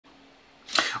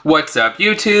What's up,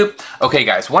 YouTube? Okay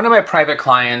guys, one of my private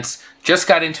clients just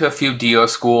got into a few DO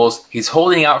schools. He's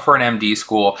holding out for an MD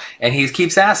school, and he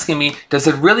keeps asking me, does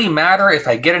it really matter if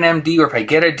I get an MD or if I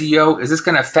get a DO? Is this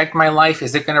going to affect my life?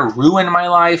 Is it going to ruin my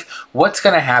life? What's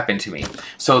going to happen to me?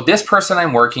 So this person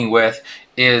I'm working with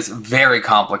is very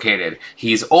complicated.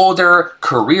 He's older,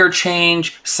 career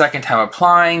change, second time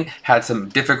applying, had some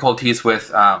difficulties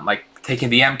with like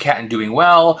taking the MCAT and doing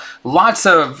well, lots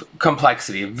of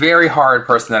complexity, very hard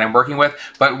person that I'm working with,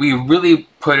 but we really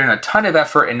put in a ton of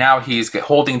effort, and now he's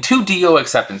holding 2 DO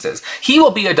acceptances. He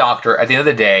will be a doctor at the end of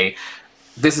the day.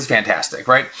 This is fantastic,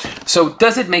 right? So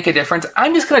does it make a difference?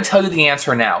 I'm just gonna tell you the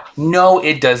answer now. No,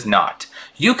 it does not.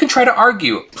 You can try to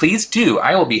argue, please do.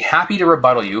 I will be happy to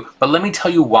rebuttal you, but let me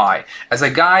tell you why. As a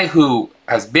guy who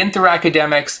has been through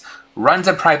academics, runs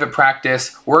a private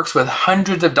practice, works with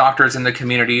hundreds of doctors in the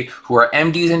community who are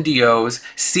MDs and DOs,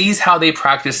 sees how they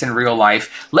practice in real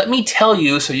life, let me tell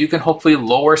you so you can hopefully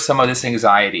lower some of this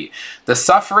anxiety. The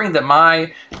suffering that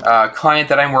my client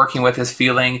that I'm working with is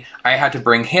feeling, I had to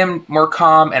bring him more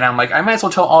calm, and I'm like, I might as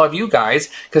well tell all of you guys,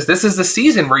 because this is the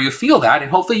season where you feel that,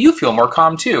 and hopefully you feel more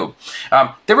calm too.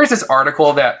 There was this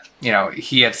article that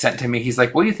he had sent to me. He's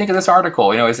like, what do you think of this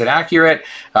article? Is it accurate?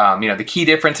 The key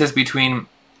differences between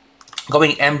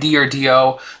going MD or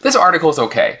DO. This article is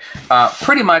okay.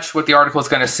 Pretty much what the article is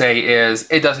going to say is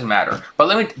it doesn't matter.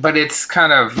 But it's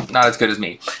kind of not as good as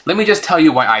me. Let me just tell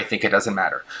you why I think it doesn't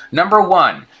matter. Number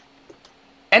one,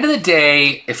 end of the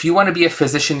day, if you want to be a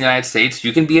physician in the United States,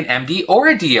 you can be an MD or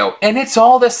a DO, and it's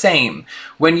all the same.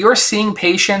 When you're seeing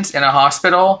patients in a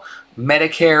hospital,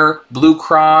 Medicare, Blue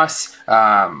Cross,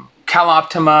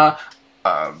 CalOptima,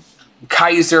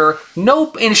 Kaiser,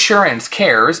 no insurance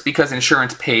cares because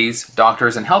insurance pays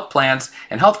doctors and health plans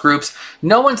and health groups.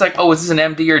 No one's like, oh, is this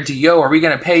an MD or DO? Are we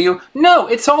going to pay you? No,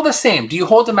 it's all the same. Do you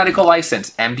hold a medical license,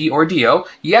 MD or DO?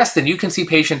 Yes, then you can see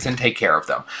patients and take care of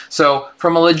them. So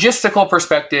from a logistical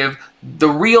perspective, the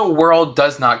real world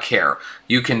does not care.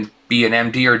 You can be an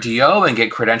MD or DO and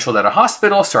get credentialed at a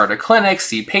hospital, start a clinic,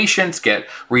 see patients, get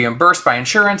reimbursed by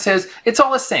insurances. It's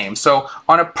all the same. So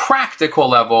on a practical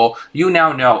level, you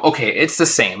now know, okay, it's the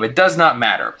same. It does not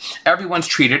matter. Everyone's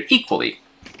treated equally.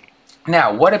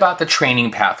 Now, what about the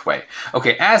training pathway?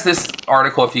 Okay, as this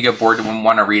article, if you get bored and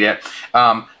want to read it,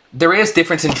 there is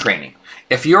difference in training.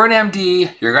 If you're an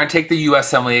MD, you're going to take the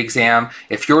USMLE exam.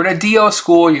 If you're in a DO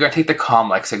school, you're going to take the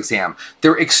COMLEX exam.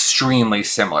 They're extremely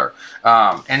similar.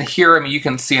 And here, you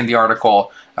can see in the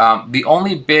article, the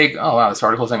only big, oh wow, this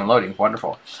article isn't even loading,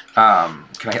 wonderful. Can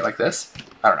I hit like this?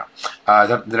 I don't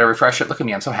know. Did I refresh it? Look at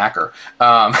me, I'm so hacker.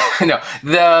 No,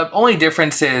 the only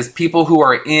difference is people who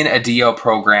are in a DO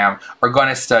program are going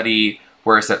to study,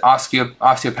 where is it,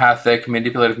 osteopathic,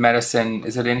 manipulative medicine,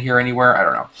 is it in here anywhere? I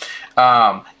don't know.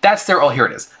 That's their, oh, here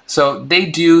it is. So they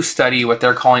do study what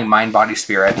they're calling mind, body,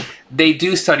 spirit. They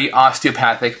do study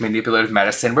osteopathic manipulative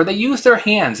medicine where they use their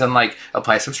hands and like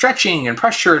apply some stretching and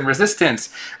pressure and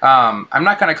resistance. I'm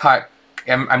not going to call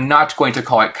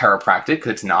it chiropractic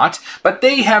because it's not, but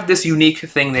they have this unique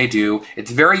thing they do.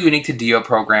 It's very unique to DO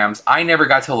programs. I never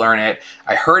got to learn it.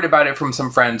 I heard about it from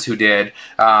some friends who did,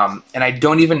 and I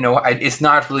don't even know, it's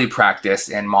not really practiced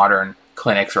in modern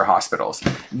clinics or hospitals.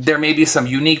 There may be some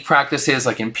unique practices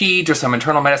like in peds or some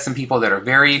internal medicine people that are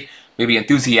very maybe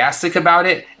enthusiastic about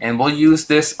it and will use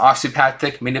this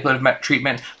osteopathic manipulative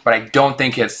treatment, but I don't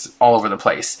think it's all over the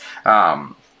place.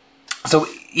 So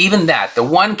even that, the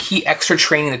one key extra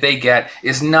training that they get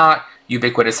is not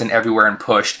ubiquitous and everywhere and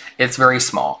pushed. It's very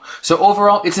small. So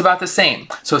overall, it's about the same.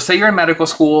 So say you're in medical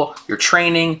school, you're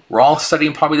training, we're all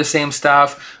studying probably the same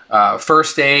stuff,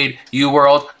 first aid,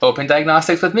 UWorld, open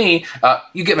diagnostics with me,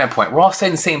 you get my point. We're all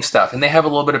studying the same stuff, and they have a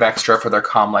little bit of extra for their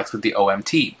COMLEX with the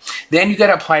OMT. Then you got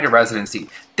to apply to residency.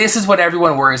 This is what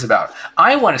everyone worries about.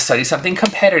 I want to study something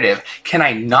competitive. Can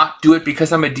I not do it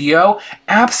because I'm a DO?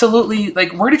 Absolutely.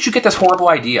 Like, where did you get this horrible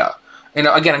idea?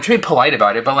 Again, I'm trying to be polite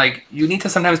about it, but like, you need to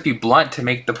sometimes be blunt to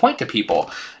make the point to people.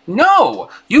 No,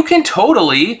 you can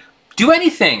totally do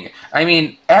anything.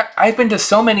 I've been to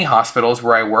so many hospitals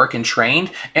where I work and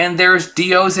trained, and there's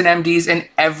DOs and MDs in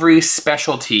every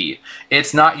specialty.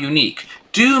 It's not unique.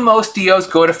 Do most DOs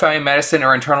go to family medicine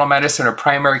or internal medicine or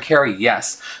primary care?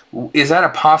 Yes. Is that a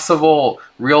possible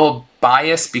real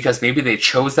bias because maybe they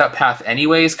chose that path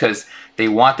anyways because they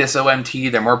want this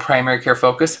OMT, they're more primary care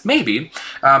focused? Maybe.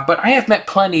 But I have met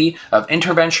plenty of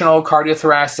interventional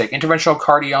cardiothoracic, interventional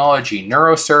cardiology,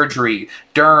 neurosurgery,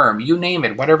 derm, you name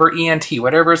it, whatever ENT,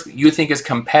 whatever you think is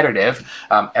competitive.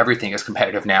 Everything is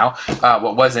competitive now.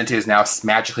 What wasn't is now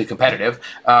magically competitive.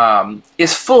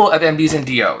 Is full of MDs and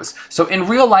DOs. So in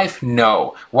real life,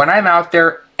 no. When I'm out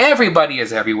there, Everybody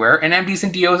is everywhere, and MDs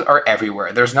and DOs are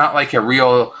everywhere. There's not like a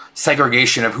real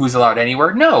segregation of who's allowed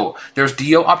anywhere. No, there's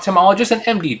DO ophthalmologists and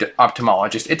MD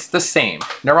ophthalmologists. It's the same.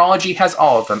 Neurology has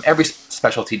all of them. Every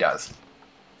specialty does.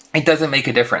 It doesn't make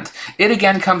a difference. It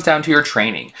again comes down to your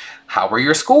training. How were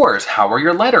your scores? How were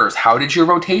your letters? How did your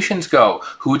rotations go?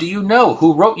 Who do you know?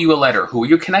 Who wrote you a letter? Who are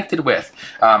you connected with?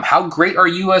 How great are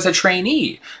you as a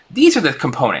trainee? These are the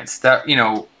components that, you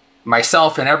know,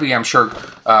 myself and every, I'm sure,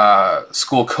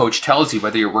 school coach tells you,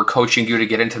 whether we're coaching you to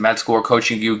get into med school or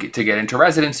coaching you to get into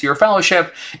residency or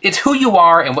fellowship. It's who you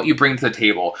are and what you bring to the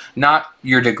table, not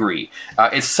your degree.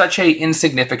 It's such a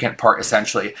insignificant part,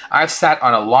 essentially. I've sat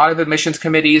on a lot of admissions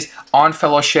committees, on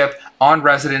fellowship, on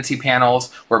residency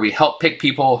panels, where we help pick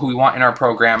people who we want in our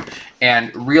program.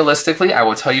 And realistically, I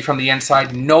will tell you from the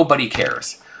inside, nobody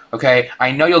cares. Okay?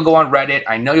 I know you'll go on Reddit.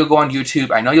 I know you'll go on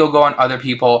YouTube. I know you'll go on other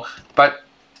people, but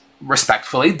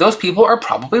respectfully, those people are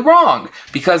probably wrong,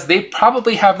 because they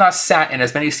probably have not sat in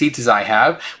as many seats as I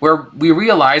have, where we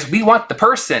realize we want the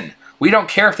person. We don't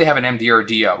care if they have an MD or a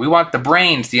DO. We want the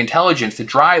brains, the intelligence, the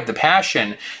drive, the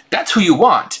passion. That's who you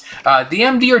want. The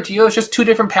MD or DO is just two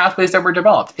different pathways that were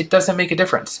developed. It doesn't make a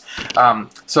difference.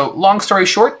 So long story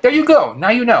short, there you go. Now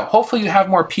you know. Hopefully you have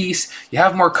more peace. You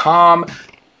have more calm.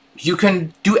 You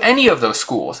can do any of those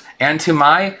schools. And to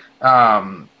my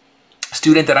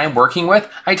student that I'm working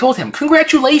with, I told him,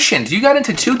 congratulations, you got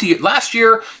into 2D. Last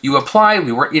year, you applied,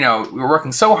 we were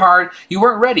working so hard, you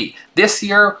weren't ready. This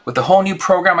year, with the whole new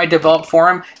program I developed for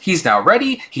him, he's now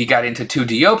ready. He got into 2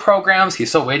 DO programs, he's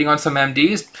still waiting on some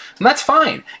MDs, and that's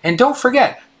fine. And don't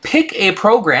forget, pick a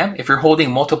program, if you're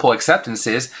holding multiple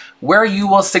acceptances, where you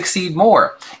will succeed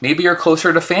more. Maybe you're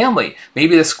closer to family.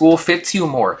 Maybe the school fits you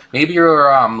more. Maybe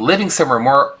you're living somewhere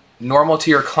more normal to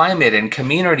your climate and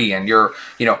community and your,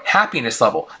 happiness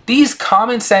level. These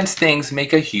common sense things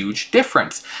make a huge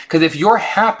difference. Because if you're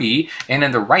happy and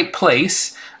in the right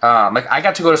place, like I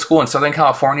got to go to school in Southern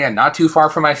California, not too far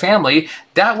from my family.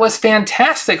 That was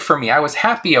fantastic for me. I was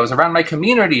happy. I was around my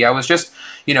community. I was just,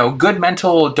 good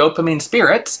mental dopamine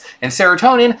spirits and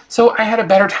serotonin. So I had a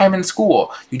better time in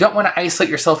school. You don't want to isolate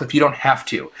yourself if you don't have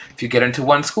to. If you get into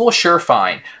one school, sure,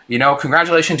 fine.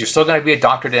 Congratulations, you're still going to be a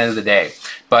doctor at the end of the day.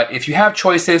 But if you have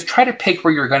choices, try to pick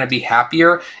where you're going to be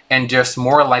happier and just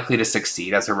more likely to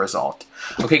succeed as a result.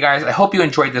 Okay guys, I hope you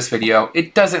enjoyed this video.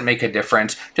 It doesn't make a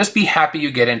difference. Just be happy you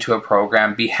get into a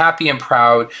program. Be happy and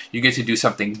proud you get to do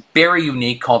something very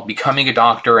unique called becoming a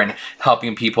doctor and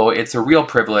helping people. It's a real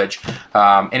privilege.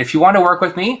 And if you want to work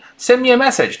with me, send me a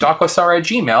message,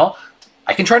 DocOssareh@gmail.com.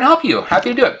 I can try to help you. Happy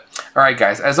to do it. All right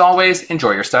guys, as always,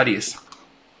 enjoy your studies.